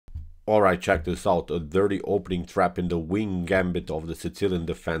Alright, check this out, a dirty opening trap in the wing gambit of the Sicilian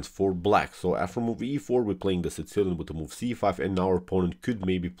defense for black. So after move e4, we're playing the Sicilian with the move c5, and now our opponent could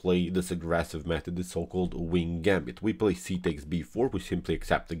maybe play this aggressive method, the so-called wing gambit. We play c takes b4, we simply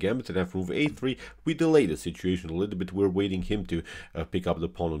accept the gambit, and after move a3, we delay the situation a little bit. We're waiting him to pick up the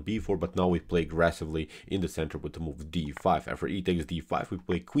pawn on b4, but now we play aggressively in the center with the move d5. After e takes d5, we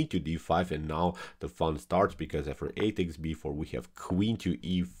play queen to d5, and now the fun starts, because after a takes b4, we have queen to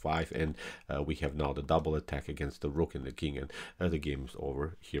e5, and we have now the double attack against the rook and the king, and the game is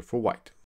over here for white.